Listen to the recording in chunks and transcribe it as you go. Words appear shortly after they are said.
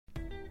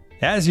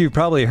As you've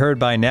probably heard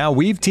by now,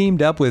 we've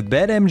teamed up with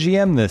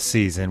BetMGM this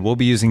season. We'll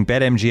be using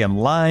BetMGM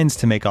lines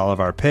to make all of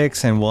our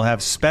picks, and we'll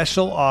have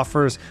special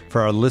offers for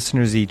our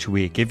listeners each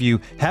week. If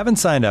you haven't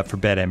signed up for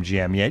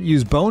BetMGM yet,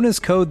 use bonus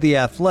code The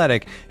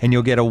Athletic, and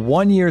you'll get a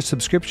 1-year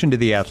subscription to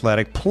The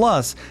Athletic,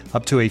 plus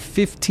up to a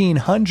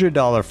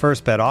 $1,500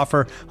 first bet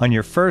offer on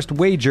your first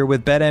wager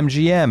with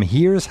BetMGM.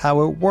 Here's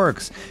how it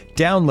works.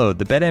 Download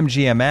the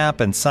BetMGM app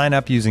and sign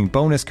up using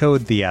bonus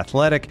code The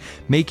Athletic.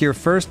 Make your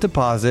first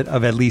deposit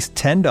of at least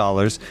 $10.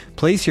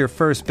 Place your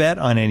first bet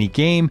on any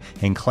game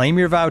and claim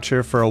your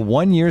voucher for a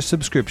 1-year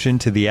subscription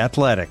to The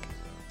Athletic.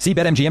 See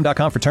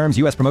BetMGM.com for terms.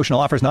 U.S. promotional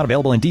offers not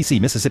available in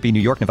D.C., Mississippi, New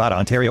York, Nevada,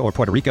 Ontario, or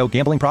Puerto Rico.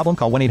 Gambling problem?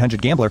 Call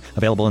 1-800-GAMBLER.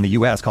 Available in the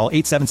U.S. Call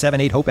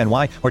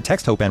 877-8-HOPE-NY or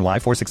text HOPE-NY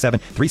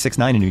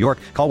 467-369 in New York.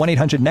 Call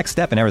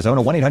 1-800-NEXT-STEP in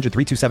Arizona.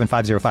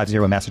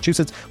 1-800-327-5050 in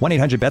Massachusetts.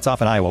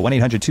 1-800-BETS-OFF in Iowa.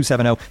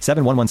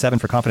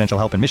 1-800-270-7117 for confidential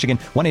help in Michigan.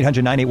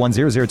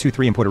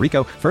 1-800-981-0023 in Puerto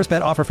Rico. First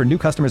bet offer for new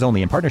customers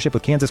only in partnership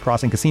with Kansas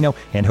Crossing Casino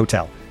and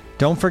Hotel.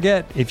 Don't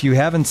forget, if you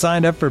haven't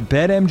signed up for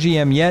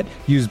BetMGM yet,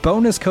 use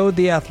bonus code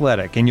The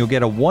Athletic, and you'll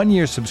get a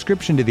 1-year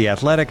subscription to The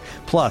Athletic,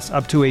 plus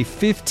up to a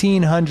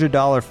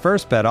 $1,500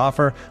 first bet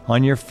offer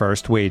on your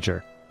first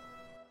wager.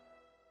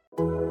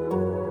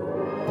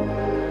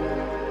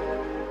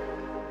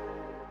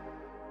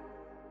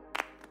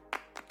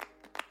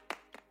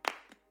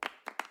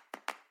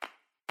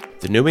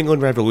 The New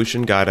England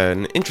Revolution got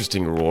an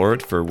interesting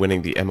reward for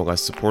winning the MLS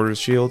Supporters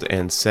Shield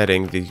and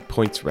setting the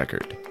points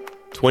record.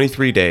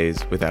 23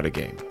 days without a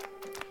game.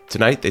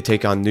 Tonight, they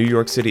take on New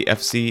York City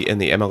FC in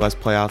the MLS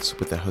playoffs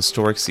with a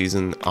historic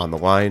season on the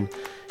line,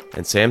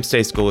 and Sam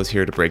Stejskal is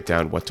here to break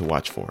down what to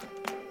watch for.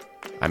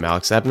 I'm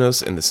Alex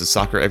Abnos, and this is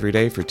Soccer Every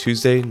Day for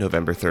Tuesday,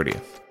 November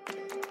 30th.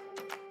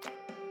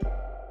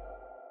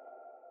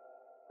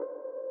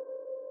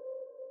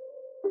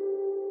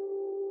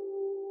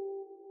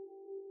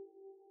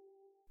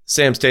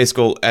 Sam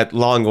Stejskal, at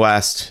long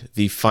last,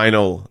 the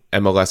final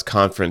MLS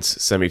Conference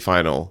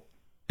semifinal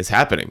is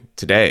happening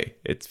today.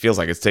 It feels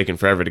like it's taken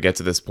forever to get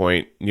to this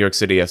point. New York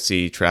City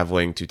FC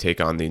traveling to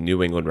take on the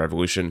New England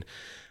Revolution.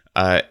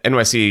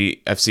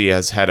 NYC FC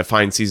has had a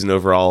fine season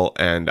overall,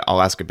 and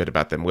I'll ask a bit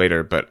about them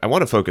later, but I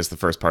want to focus the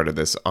first part of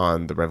this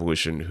on the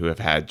Revolution, who have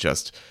had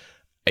just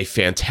a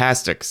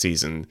fantastic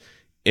season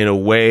in a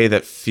way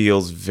that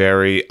feels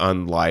very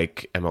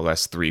unlike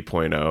MLS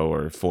 3.0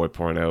 or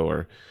 4.0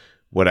 or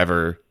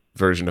whatever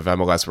version of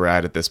MLS we're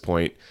at this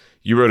point.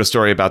 You wrote a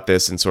story about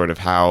this and sort of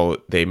how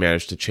they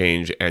managed to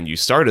change, and you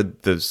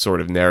started the sort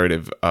of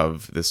narrative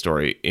of the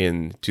story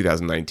in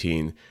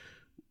 2019.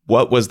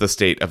 What was the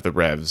state of the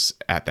Revs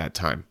at that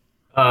time?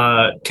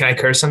 Can I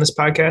curse on this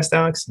podcast,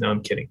 Alex? No,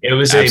 I'm kidding. It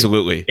was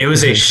Absolutely. It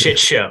was a shit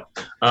show,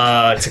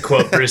 to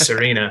quote Bruce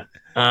Arena,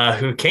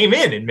 who came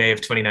in May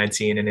of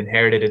 2019 and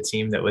inherited a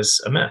team that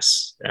was a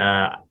mess.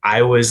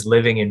 I was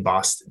living in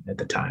Boston at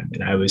the time,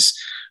 and I was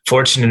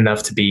fortunate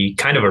enough to be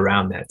kind of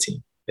around that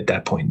team at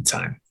that point in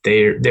time.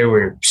 There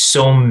were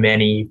so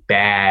many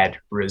bad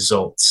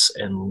results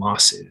and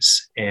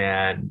losses.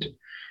 And,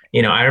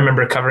 I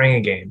remember covering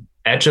a game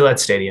at Gillette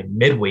Stadium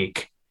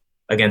midweek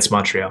against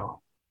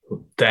Montreal,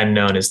 then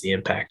known as the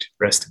Impact,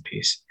 rest in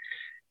peace.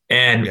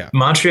 And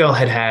Montreal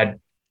had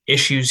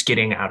issues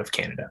getting out of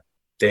Canada.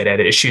 They had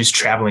issues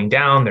traveling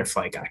down. Their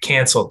flight got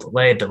canceled,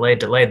 delayed.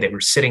 They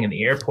were sitting in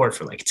the airport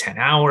for like 10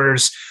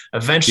 hours.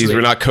 Eventually, these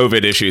were not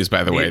COVID issues,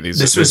 by the way.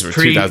 These were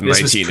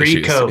 2019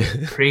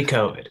 pre-COVID,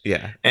 pre-COVID.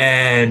 Yeah.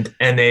 And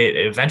they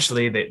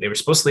eventually they were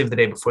supposed to leave the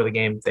day before the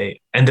game. They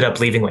ended up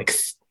leaving like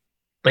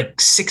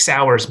 6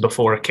 hours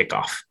before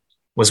kickoff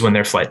was when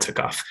their flight took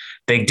off.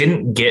 They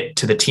didn't get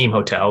to the team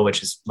hotel,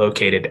 which is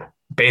located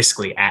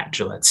basically at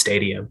Gillette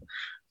Stadium,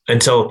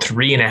 until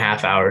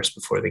 3.5 hours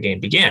before the game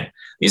began.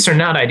 These are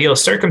not ideal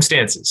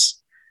circumstances.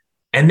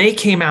 And they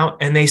came out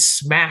and they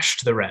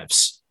smashed the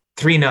Revs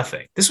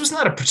 3-0. This was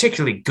not a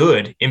particularly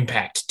good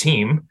Impact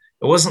team.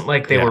 It wasn't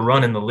like they were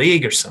running the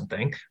league or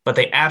something, but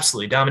they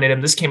absolutely dominated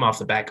them. This came off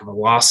the back of a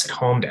loss at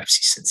home to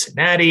FC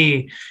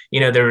Cincinnati.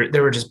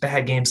 There were just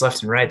bad games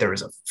left and right. There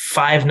was a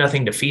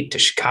 5-0 defeat to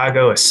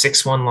Chicago, a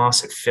 6-1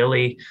 loss at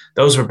Philly.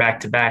 Those were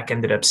back-to-back,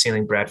 ended up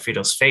sealing Brad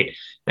Friedel's fate.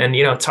 And,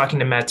 talking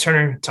to Matt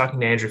Turner,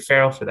 talking to Andrew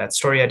Farrell for that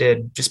story I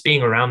did, just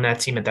being around that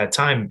team at that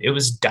time, it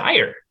was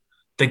dire.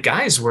 The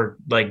guys were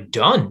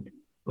done.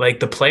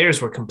 The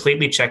players were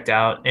completely checked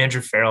out.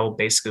 Andrew Farrell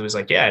basically was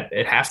like, at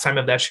halftime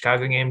of that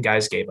Chicago game,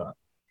 guys gave up.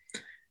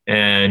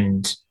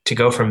 And to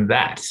go from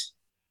that,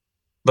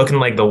 looking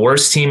like the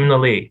worst team in the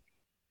league,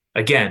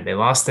 again, they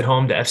lost at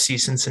home to FC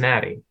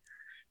Cincinnati,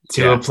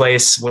 to a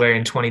place where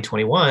in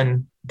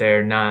 2021,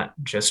 they're not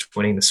just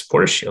winning the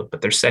Supporters Shield,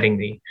 but they're setting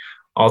the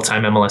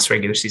all-time MLS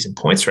regular season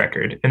points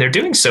record. And they're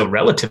doing so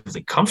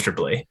relatively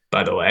comfortably,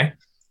 by the way.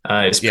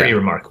 It's pretty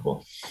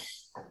remarkable.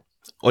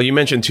 Well, you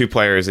mentioned two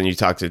players, and you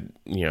talked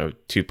to,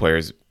 two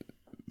players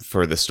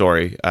for the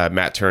story,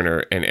 Matt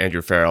Turner and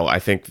Andrew Farrell. I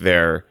think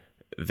their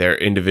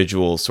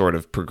individual sort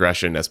of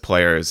progression as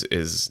players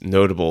is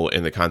notable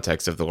in the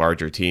context of the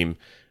larger team.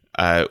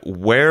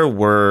 Where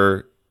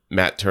were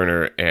Matt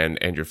Turner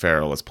and Andrew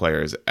Farrell as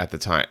players at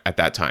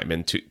that time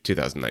in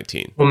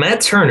 2019. Well,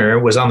 Matt Turner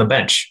was on the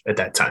bench at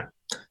that time.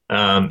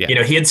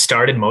 Yeah. He had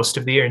started most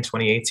of the year in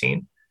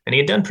 2018, and he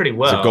had done pretty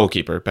well. He's a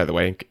goalkeeper, by the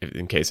way,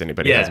 in case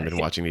anybody hasn't been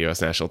watching the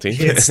U.S. national team.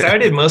 He had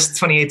started most of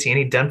 2018.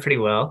 He'd done pretty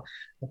well.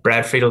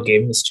 Brad Friedel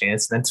gave him his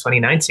chance. And then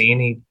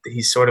 2019,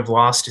 he sort of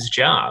lost his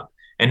job.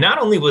 And not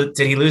only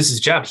did he lose his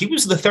job, he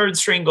was the third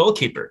string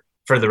goalkeeper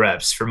for the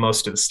Revs for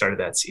most of the start of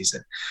that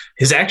season.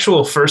 His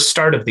actual first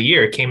start of the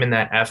year came in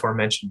that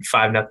aforementioned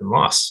 5-0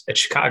 loss at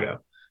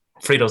Chicago,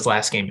 Friedel's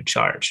last game in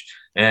charge.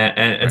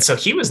 And so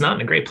he was not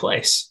in a great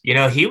place.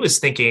 He was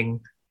thinking,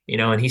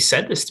 and he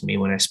said this to me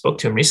when I spoke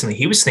to him recently,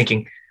 he was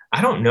thinking,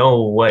 I don't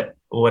know what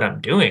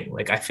I'm doing.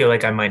 Like, I feel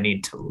like I might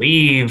need to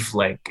leave.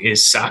 Like,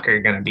 is soccer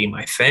going to be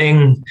my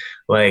thing?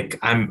 Like,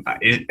 am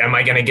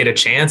I going to get a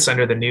chance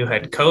under the new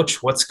head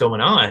coach? What's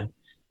going on?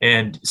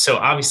 And so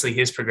obviously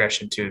his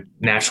progression to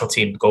national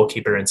team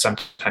goalkeeper and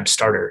sometimes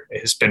starter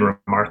has been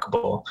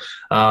remarkable.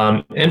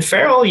 And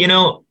Farrell,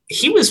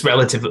 he was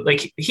relatively,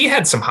 like, he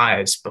had some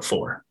highs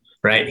before,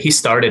 right? He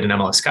started an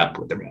MLS Cup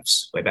with the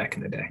Revs way back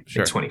in the day,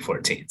 in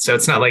 2014. So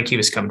it's not like he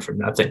was coming from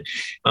nothing.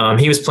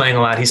 He was playing a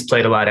lot. He's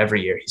played a lot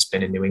every year. He's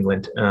been in New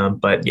England.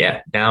 But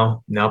yeah,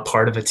 now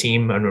part of a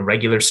team, and a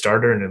regular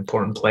starter, an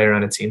important player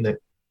on a team that,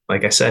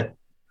 like I said,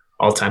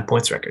 all-time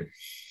points record.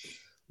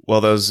 Well,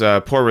 those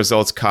poor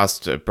results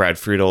cost Brad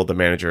Friedel, the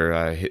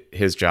manager,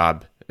 his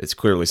job. It's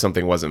clearly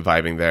something wasn't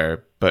vibing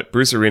there. But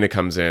Bruce Arena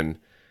comes in.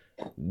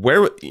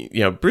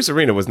 Bruce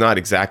Arena was not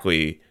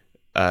exactly.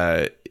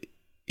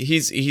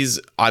 He's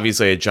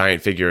obviously a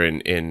giant figure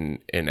in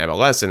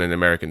MLS and in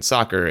American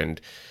soccer,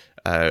 and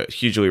a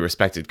hugely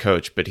respected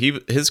coach. But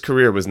his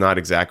career was not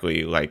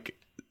exactly like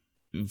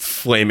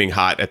flaming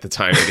hot at the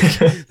time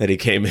that he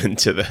came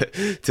into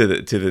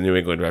the New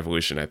England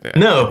Revolution. I think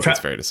that's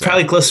fair to say.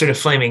 Probably closer to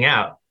flaming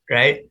out,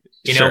 right?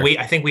 Sure.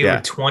 I think we were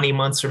 20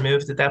 months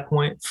removed at that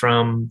point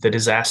from the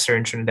disaster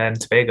in Trinidad and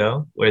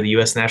Tobago, where the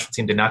U.S. national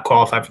team did not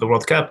qualify for the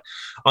World Cup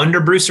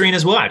under Bruce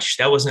Arena's watch.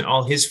 That wasn't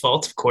all his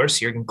fault, of course.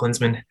 Jurgen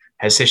Klinsmann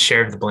has his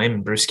share of the blame,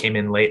 and Bruce came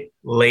in late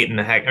in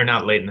the hex, or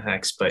not late in the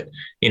hex, but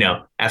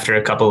after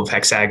a couple of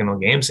hexagonal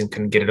games and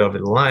couldn't get it over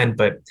the line.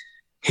 But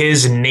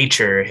his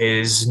nature,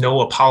 his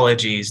no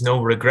apologies,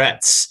 no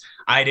regrets.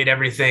 I did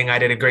everything. I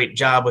did a great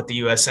job with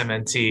the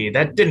USMNT.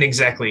 That didn't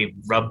exactly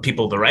rub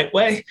people the right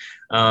way.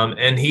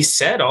 And he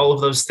said all of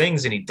those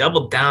things, and he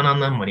doubled down on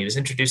them when he was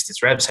introduced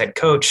as Revs head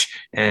coach.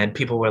 And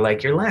people were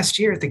like, your last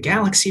year at the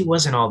Galaxy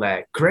wasn't all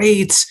that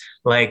great.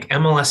 Like,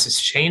 MLS has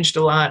changed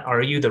a lot.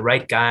 Are you the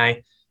right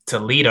guy to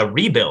lead a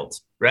rebuild?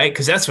 Right?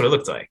 Because that's what it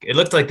looked like. It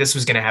looked like this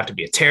was going to have to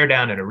be a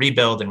teardown and a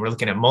rebuild. And we're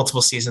looking at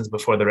multiple seasons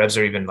before the Revs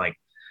are even like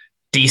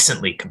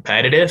decently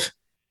competitive.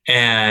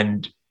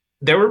 And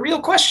there were real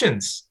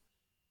questions.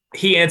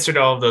 He answered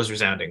all of those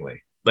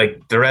resoundingly.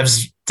 Like, the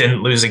Revs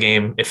didn't lose a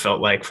game, it felt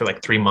like, for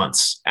like 3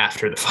 months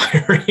after the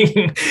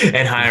firing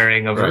and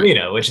hiring of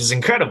Arena, which is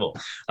incredible.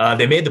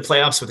 They made the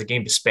playoffs with a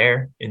game to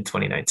spare in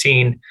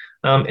 2019.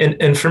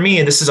 And for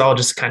me, this is all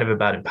just kind of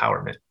about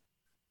empowerment,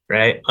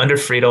 right? Under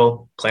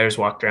Friedel, players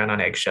walked around on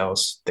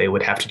eggshells. They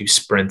would have to do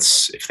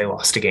sprints if they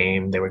lost a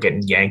game. They were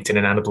getting yanked in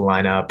and out of the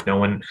lineup. No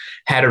one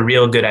had a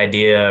real good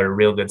idea or a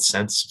real good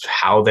sense of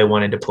how they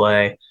wanted to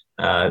play.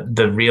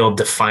 The real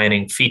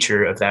defining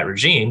feature of that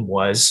regime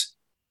was,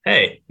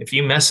 hey, if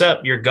you mess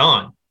up, you're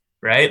gone,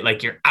 right?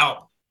 Like, you're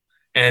out.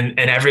 And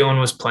everyone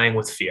was playing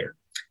with fear.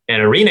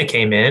 And Arena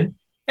came in,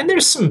 and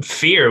there's some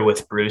fear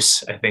with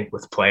Bruce, I think,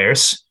 with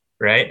players,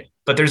 right?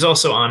 But there's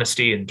also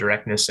honesty and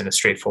directness and a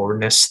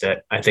straightforwardness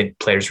that I think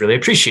players really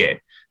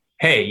appreciate.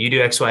 Hey, you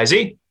do X, Y,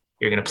 Z,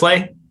 you're going to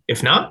play.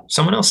 If not,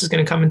 someone else is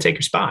going to come and take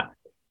your spot,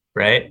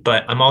 right?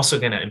 But I'm also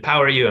going to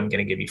empower you. I'm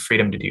going to give you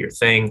freedom to do your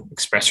thing,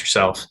 express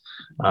yourself.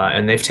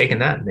 And they've taken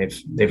that and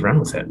they've run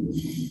with it.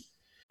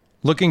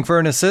 Looking for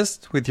an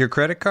assist with your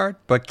credit card,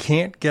 but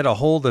can't get a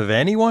hold of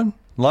anyone?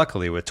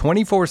 Luckily, with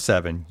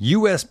 24/7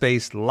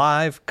 US-based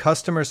live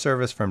customer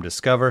service from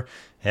Discover,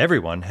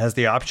 everyone has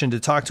the option to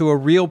talk to a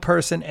real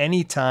person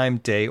anytime,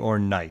 day or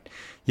night.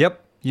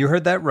 Yep, you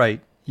heard that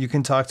right. You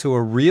can talk to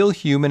a real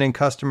human in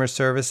customer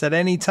service at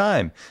any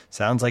time.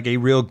 Sounds like a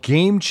real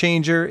game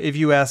changer if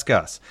you ask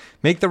us.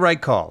 Make the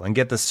right call and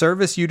get the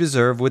service you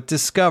deserve with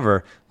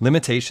Discover.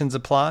 Limitations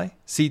apply.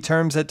 See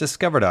terms at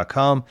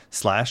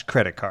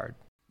discover.com/creditcard.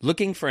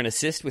 Looking for an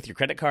assist with your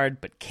credit card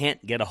but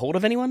can't get a hold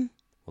of anyone?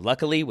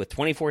 Luckily, with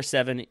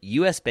 24/7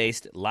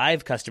 US-based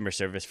live customer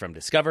service from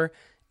Discover,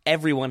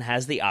 everyone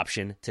has the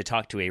option to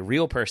talk to a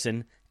real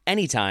person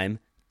anytime,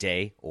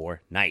 day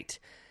or night.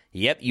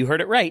 Yep, you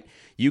heard it right.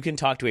 You can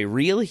talk to a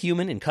real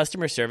human in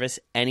customer service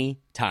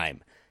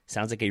anytime.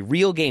 Sounds like a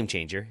real game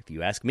changer, if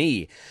you ask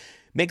me.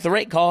 Make the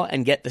right call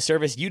and get the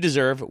service you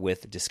deserve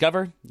with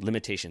Discover.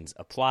 Limitations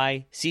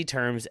apply. See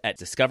terms at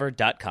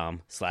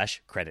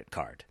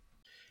discover.com/creditcard.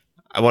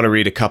 I want to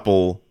read a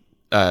couple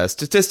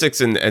statistics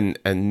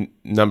and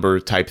number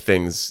type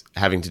things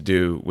having to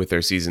do with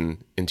their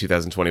season in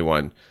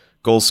 2021.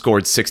 Goals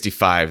scored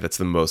 65. That's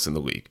the most in the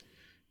league.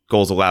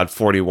 Goals allowed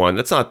 41.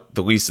 That's not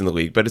the least in the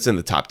league, but it's in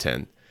the top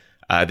 10.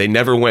 They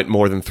never went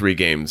more than 3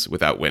 games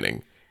without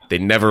winning. They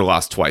never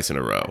lost twice in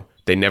a row.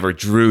 They never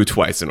drew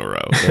twice in a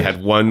row. They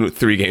had one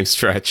 3-game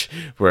stretch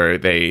where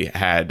they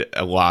had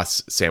a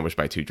loss sandwiched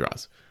by 2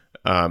 draws.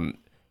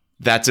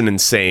 That's an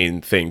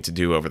insane thing to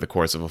do over the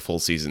course of a full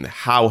season.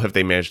 How have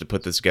they managed to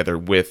put this together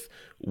with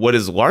what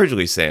is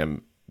largely,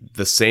 Sam,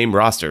 the same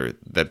roster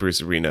that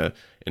Bruce Arena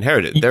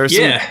inherited? There are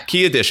some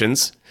key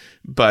additions,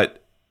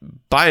 but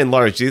by and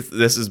large,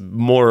 this is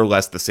more or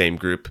less the same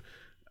group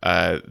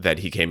that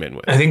he came in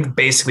with. I think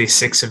basically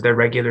 6 of their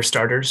regular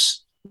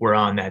starters were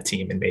on that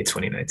team in May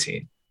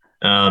 2019.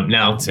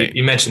 Now,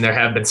 you mentioned there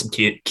have been some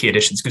key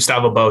additions.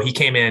 Gustavo Bo, he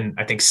came in,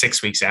 I think,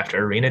 6 weeks after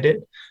Arena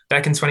did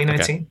back in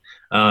 2019. Okay.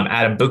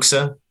 Adam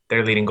Buksa,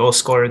 their leading goal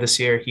scorer this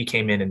year, he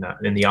came in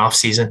the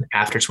offseason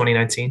after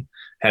 2019,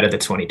 ahead of the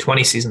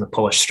 2020 season, the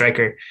Polish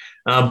striker.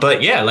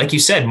 But yeah, like you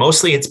said,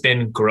 mostly it's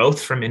been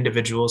growth from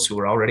individuals who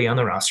were already on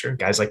the roster,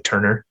 guys like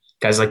Turner,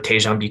 guys like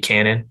Tajon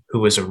Buchanan, who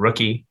was a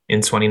rookie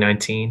in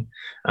 2019,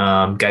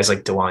 guys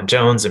like DeJuan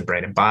Jones and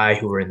Brandon Bai,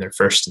 who were in their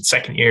first and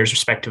second years,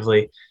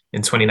 respectively,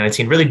 in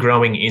 2019, really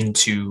growing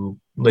into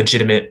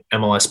legitimate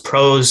MLS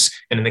pros.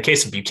 And in the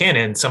case of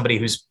Buchanan, somebody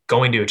who's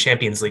going to a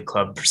Champions League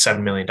club for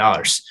 $7 million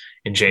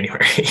in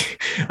January.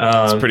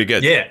 It's pretty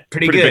good. Yeah,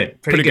 pretty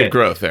good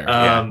growth there.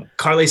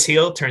 Carles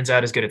Gil turns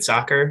out is good at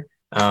soccer.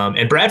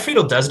 And Brad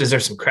Friedel does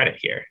deserve some credit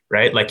here,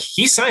 right? Like,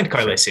 he signed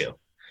Carles Gil.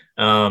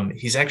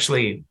 He's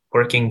actually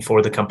working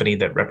for the company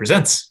that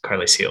represents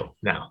Carles Gil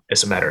now,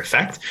 as a matter of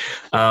fact.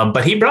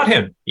 But he brought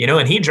him,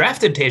 and he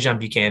drafted Tajon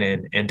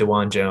Buchanan and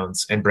DeJuan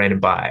Jones and Brandon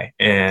Bai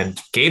and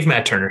gave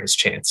Matt Turner his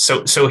chance.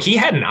 So he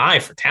had an eye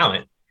for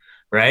talent,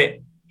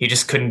 right? He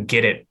just couldn't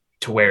get it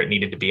to where it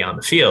needed to be on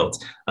the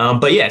field.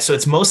 But yeah, so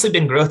it's mostly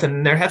been growth,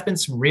 and there have been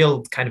some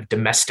real kind of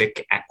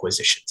domestic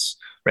acquisitions,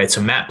 right?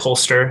 So Matt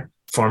Polster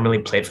formerly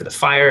played for the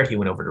Fire. He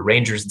went over to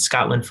Rangers in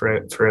Scotland for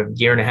a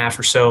year and a half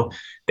or so.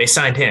 They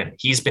signed him.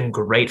 He's been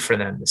great for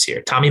them this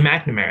year. Tommy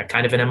McNamara,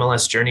 kind of an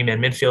MLS journeyman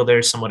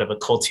midfielder, somewhat of a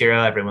cult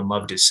hero. Everyone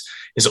loved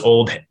his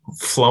old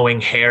flowing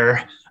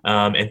hair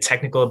and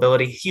technical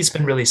ability. He's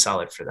been really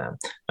solid for them.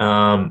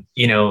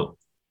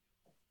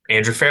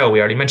 Andrew Farrell, we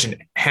already mentioned.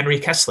 Henry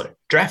Kessler,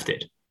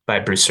 drafted by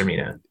Bruce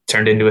Arena,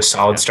 turned into a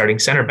solid starting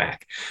center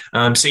back.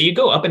 So you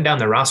go up and down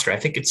the roster. I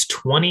think it's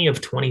 20 of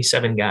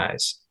 27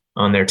 guys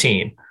on their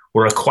team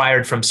were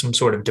acquired from some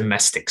sort of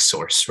domestic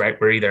source, right?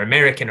 We're either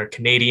American or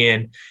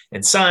Canadian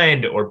and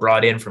signed, or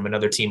brought in from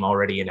another team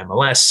already in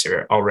MLS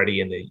or already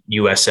in the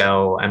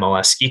USL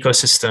MLS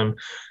ecosystem.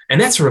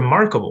 And that's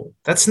remarkable.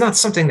 That's not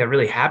something that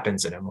really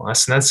happens in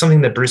MLS. And that's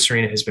something that Bruce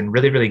Arena has been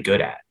really, really good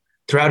at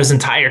throughout his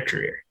entire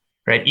career,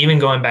 right? Even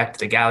going back to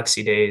the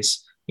Galaxy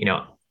days,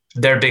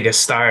 their biggest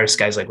stars,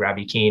 guys like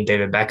Robbie Keane,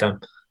 David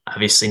Beckham,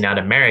 obviously not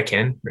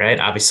American, right?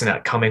 Obviously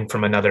not coming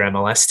from another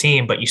MLS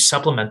team, but you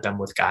supplement them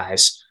with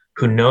guys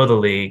who know the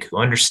league, who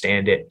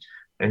understand it,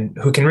 and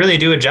who can really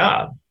do a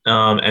job.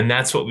 And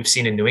that's what we've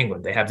seen in New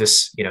England. They have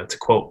this, to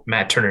quote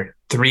Matt Turner,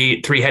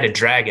 three-headed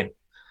dragon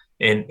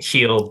in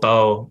Gil,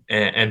 Bo,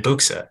 and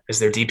Buksa as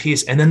their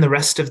DPs. And then the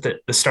rest of the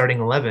starting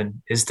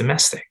 11 is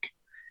domestic.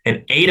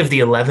 And 8 of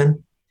the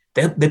 11,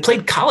 they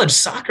played college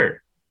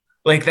soccer.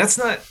 Like, that's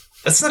not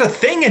a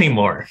thing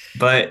anymore.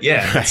 But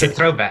yeah, it's a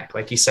throwback,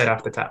 like you said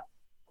off the top.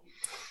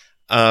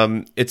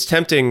 It's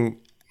tempting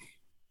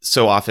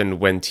so often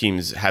when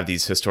teams have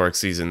these historic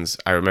seasons.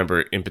 I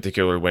remember in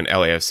particular when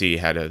LAFC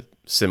had a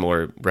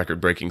similar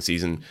record-breaking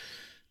season,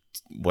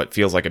 what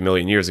feels like a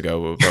million years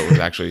ago, but was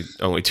actually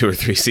only 2 or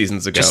 3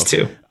 seasons ago. Just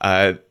 2.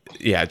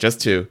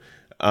 Just 2.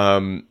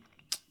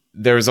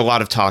 There was a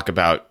lot of talk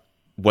about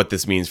what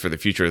this means for the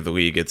future of the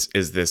league.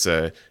 Is this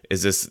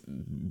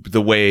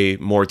the way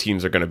more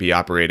teams are going to be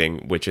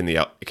operating, which in the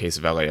case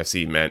of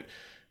LAFC meant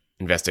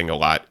investing a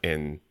lot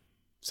in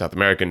South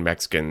American,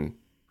 Mexican,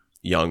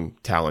 young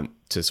talent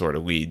to sort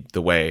of lead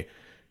the way.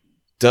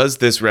 Does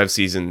this Rev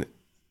season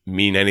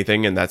mean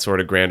anything in that sort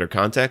of grander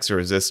context, or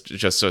is this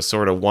just a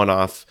sort of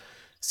one-off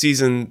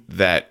season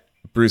that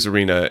Bruce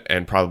Arena,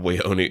 and probably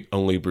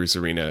only Bruce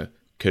Arena,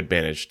 could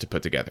manage to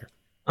put together?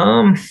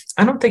 I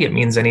don't think it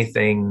means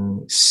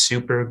anything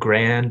super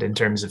grand in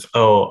terms of,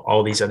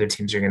 all these other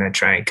teams are going to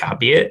try and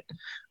copy it.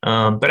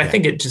 But I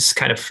think it just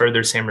kind of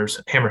further hammers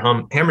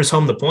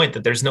home the point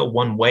that there's no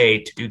one way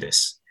to do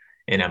this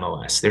in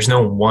MLS. There's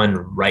no one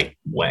right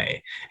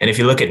way. And if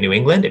you look at New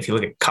England, if you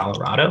look at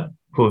Colorado,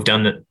 who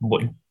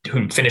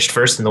finished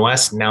first in the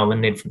West, now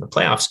eliminated from the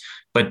playoffs,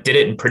 but did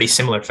it in pretty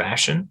similar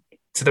fashion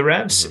to the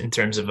Revs in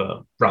terms of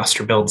a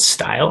roster build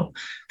style,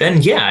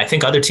 then yeah, I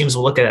think other teams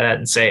will look at that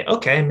and say,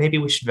 okay, maybe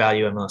we should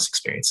value MLS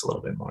experience a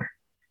little bit more,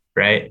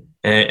 right?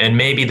 And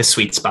maybe the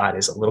sweet spot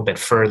is a little bit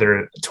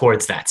further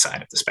towards that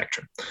side of the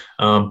spectrum.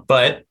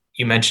 But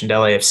you mentioned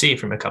LAFC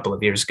from a couple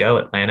of years ago.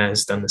 Atlanta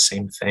has done the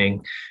same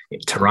thing.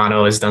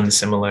 Toronto has done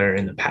similar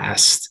in the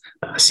past.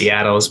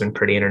 Seattle has been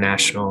pretty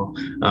international.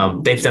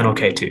 They've done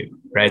okay too,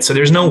 right? So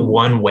there's no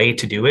one way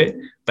to do it.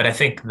 But I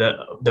think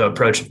the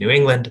approach of New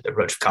England, the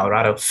approach of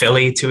Colorado,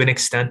 Philly to an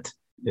extent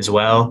as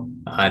well,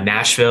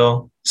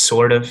 Nashville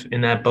sort of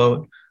in that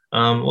boat,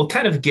 will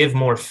kind of give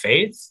more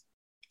faith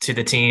to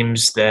the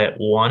teams that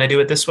want to do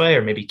it this way,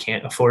 or maybe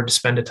can't afford to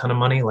spend a ton of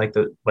money, like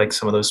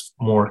some of those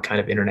more kind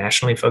of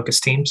internationally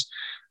focused teams,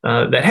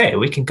 that hey,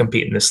 we can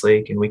compete in this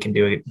league and we can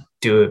do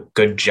a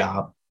good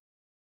job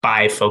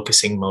by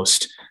focusing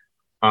most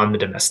on the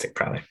domestic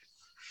product.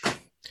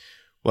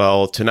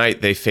 Well,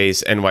 tonight they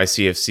face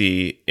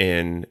NYCFC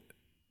in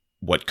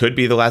what could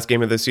be the last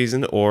game of the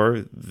season,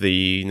 or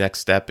the next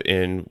step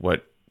in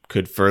what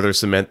could further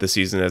cement the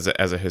season as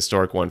a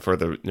historic one for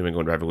the New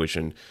England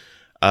Revolution.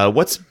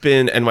 What's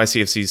been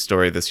NYCFC's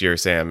story this year,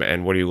 Sam,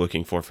 and what are you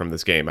looking for from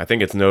this game? I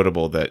think it's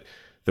notable that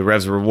the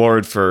Revs'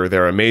 reward for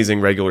their amazing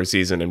regular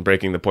season and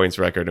breaking the points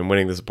record and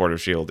winning the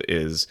Supporters' Shield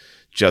is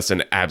just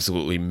an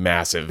absolutely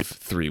massive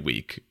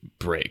 3-week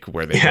break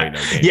where they play no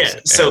games. Yeah.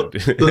 So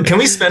can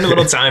we spend a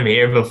little time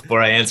here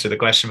before I answer the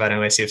question about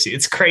NYCFC?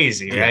 It's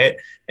crazy, right?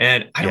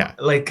 And I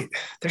don't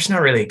there's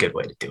not really a good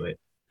way to do it.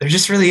 There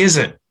just really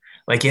isn't.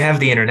 Like, you have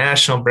the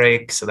international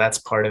break, so that's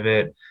part of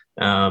it.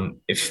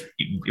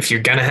 If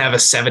you're gonna have a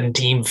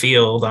 7-team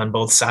field on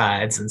both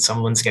sides, and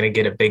someone's gonna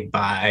get a big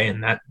bye,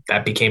 and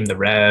that became the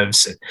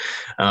Revs. And,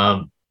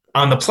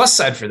 on the plus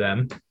side for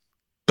them,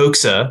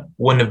 Buxa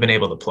wouldn't have been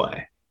able to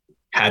play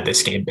had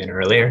this game been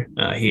earlier.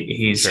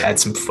 He's had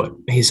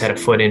a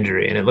foot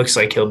injury, and it looks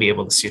like he'll be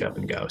able to suit up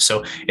and go.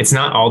 So it's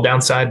not all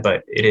downside,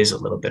 but it is a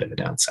little bit of a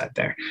downside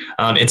there.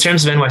 In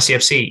terms of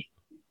NYCFC,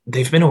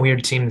 they've been a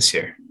weird team this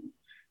year.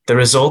 The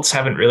results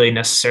haven't really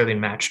necessarily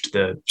matched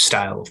the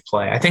style of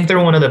play. I think they're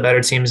one of the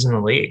better teams in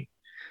the league.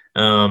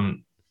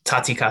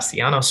 Tati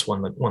Castellanos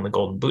won the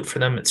Golden Boot for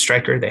them at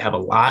striker. They have a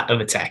lot of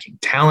attacking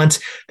talent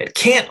that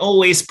can't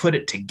always put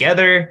it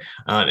together.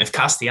 If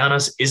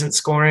Castellanos isn't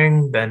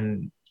scoring,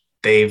 then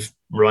they've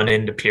run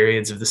into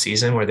periods of the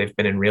season where they've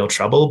been in real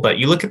trouble. But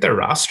you look at their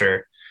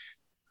roster,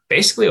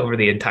 basically over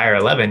the entire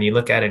 11, you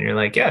look at it and you're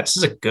like, yeah, this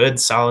is a good,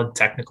 solid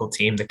technical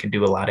team that can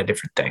do a lot of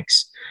different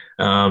things.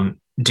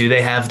 Do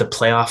they have the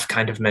playoff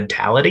kind of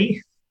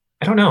mentality?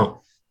 I don't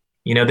know.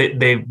 You know,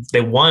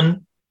 they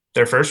won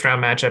their first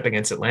round matchup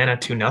against Atlanta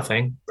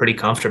 2-0 pretty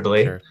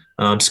comfortably. Sure.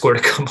 Scored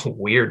a couple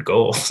weird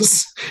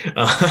goals.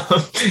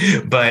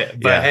 But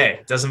hey,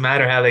 it doesn't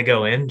matter how they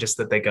go in, just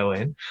that they go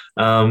in.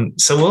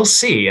 So we'll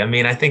see. I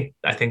mean, I think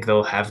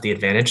they'll have the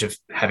advantage of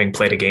having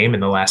played a game in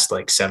the last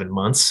 7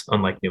 months,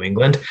 unlike New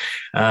England.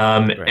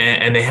 Right.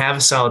 And they have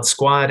a solid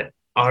squad.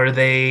 Are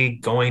they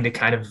going to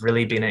kind of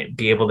really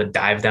be able to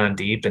dive down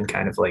deep and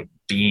kind of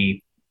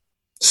be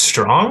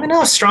strong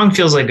enough? Strong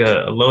feels like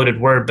a loaded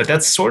word, but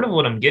that's sort of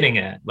what I'm getting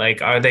at.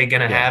 Are they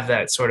going to have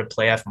that sort of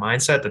playoff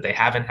mindset that they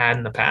haven't had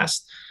in the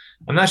past?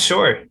 I'm not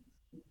sure.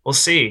 We'll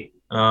see.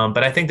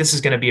 But I think this is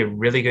going to be a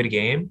really good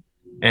game.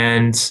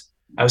 And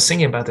I was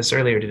thinking about this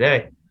earlier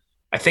today.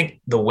 I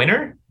think the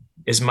winner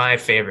is my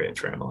favorite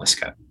for MLS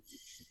Cup.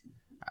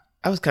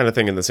 I was kind of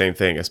thinking the same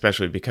thing,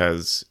 especially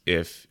because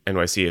if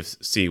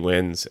NYCFC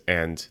wins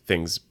and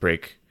things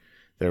break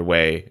their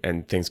way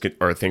and things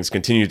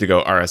continue to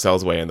go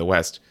RSL's way in the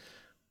West,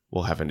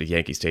 we'll have a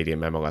Yankee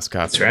Stadium MLS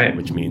Cup. That's right.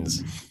 Which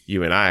means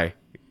you and I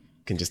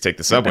can just take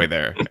the subway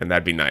there, and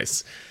that'd be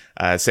nice.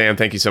 Sam,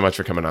 thank you so much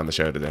for coming on the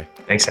show today.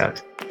 Thanks,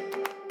 Alex.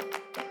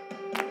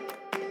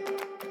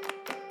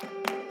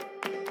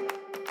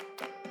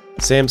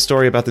 Sam's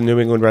story about the New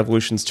England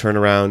Revolution's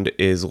turnaround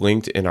is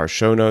linked in our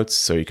show notes,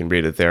 so you can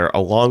read it there,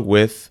 along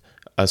with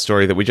a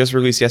story that we just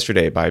released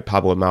yesterday by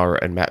Pablo Maurer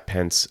and Matt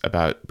Pence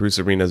about Bruce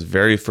Arena's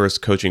very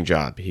first coaching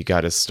job. He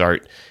got his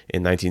start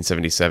in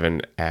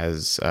 1977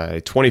 as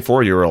a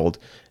 24-year-old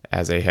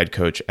as a head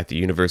coach at the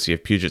University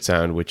of Puget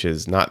Sound, which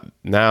is not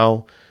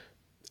now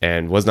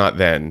and was not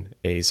then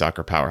a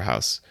soccer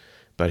powerhouse.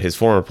 But his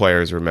former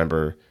players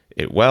remember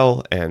it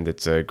well, and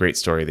it's a great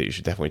story that you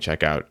should definitely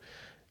check out.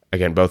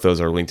 Again, both those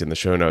are linked in the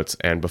show notes.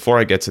 And before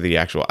I get to the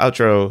actual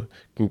outro,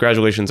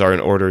 congratulations are in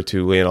order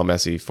to Lionel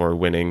Messi for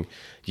winning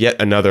yet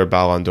another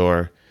Ballon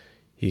d'Or.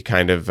 He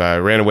kind of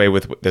ran away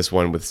with this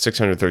one with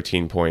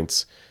 613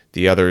 points.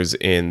 The others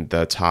in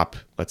the top,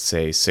 let's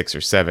say, 6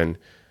 or 7,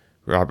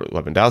 Robert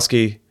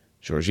Lewandowski,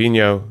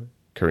 Jorginho,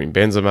 Karim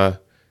Benzema,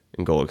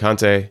 N'Golo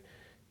Kante,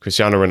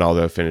 Cristiano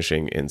Ronaldo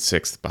finishing in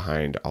 6th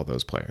behind all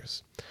those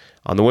players.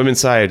 On the women's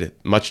side,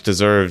 much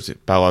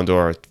deserved Ballon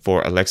d'Or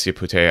for Alexia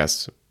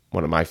Putellas,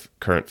 one of my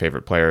current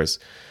favorite players.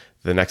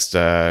 The next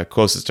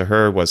closest to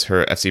her was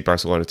her FC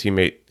Barcelona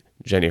teammate,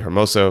 Jenny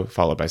Hermoso,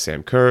 followed by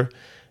Sam Kerr,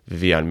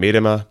 Viviane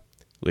Miedema,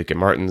 Lieke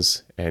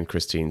Martens, and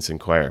Christine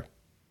Sinclair.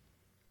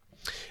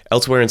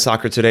 Elsewhere in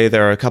soccer today,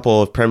 there are a couple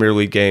of Premier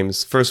League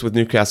games. First with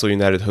Newcastle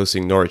United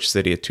hosting Norwich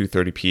City at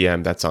 2:30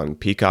 p.m. That's on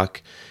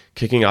Peacock.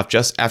 Kicking off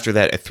just after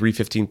that at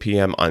 3:15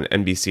 p.m. on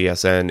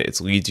NBCSN,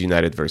 it's Leeds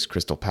United versus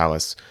Crystal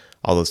Palace.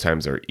 All those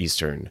times are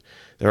Eastern.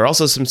 There are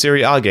also some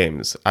Serie A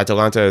games.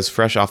 Atalanta is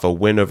fresh off a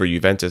win over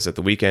Juventus at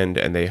the weekend,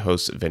 and they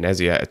host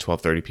Venezia at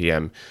 12:30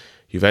 p.m.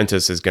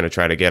 Juventus is going to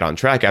try to get on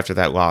track after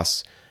that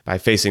loss by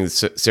facing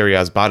Serie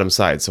A's bottom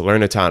side,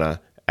 Salernitana,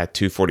 at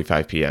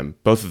 2:45 p.m.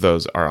 Both of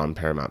those are on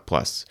Paramount+.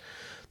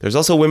 There's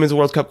also Women's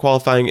World Cup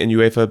qualifying in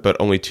UEFA, but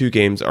only 2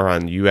 games are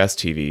on US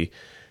TV.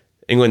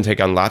 England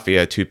take on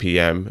Latvia at 2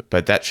 p.m.,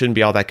 but that shouldn't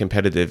be all that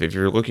competitive. If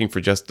you're looking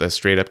for just a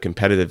straight-up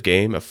competitive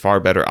game, a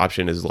far better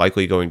option is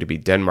likely going to be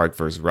Denmark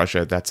versus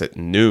Russia. That's at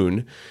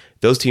noon.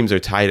 Those teams are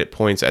tied at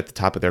points at the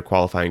top of their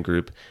qualifying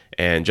group,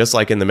 and just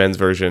like in the men's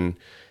version,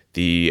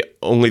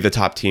 only the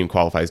top team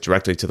qualifies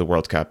directly to the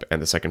World Cup,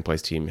 and the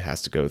second-place team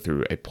has to go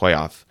through a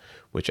playoff,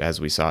 which, as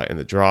we saw in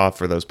the draw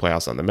for those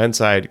playoffs on the men's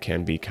side,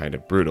 can be kind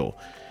of brutal.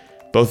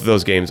 Both of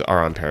those games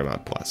are on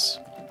Paramount+.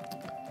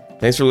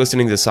 Thanks for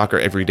listening to Soccer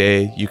Every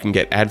Day. You can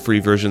get ad-free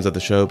versions of the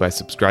show by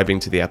subscribing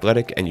to The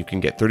Athletic, and you can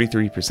get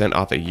 33%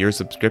 off a year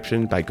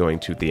subscription by going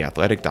to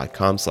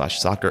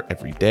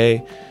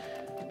theathletic.com/soccereveryday.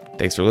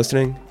 Thanks for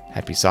listening.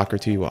 Happy soccer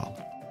to you all.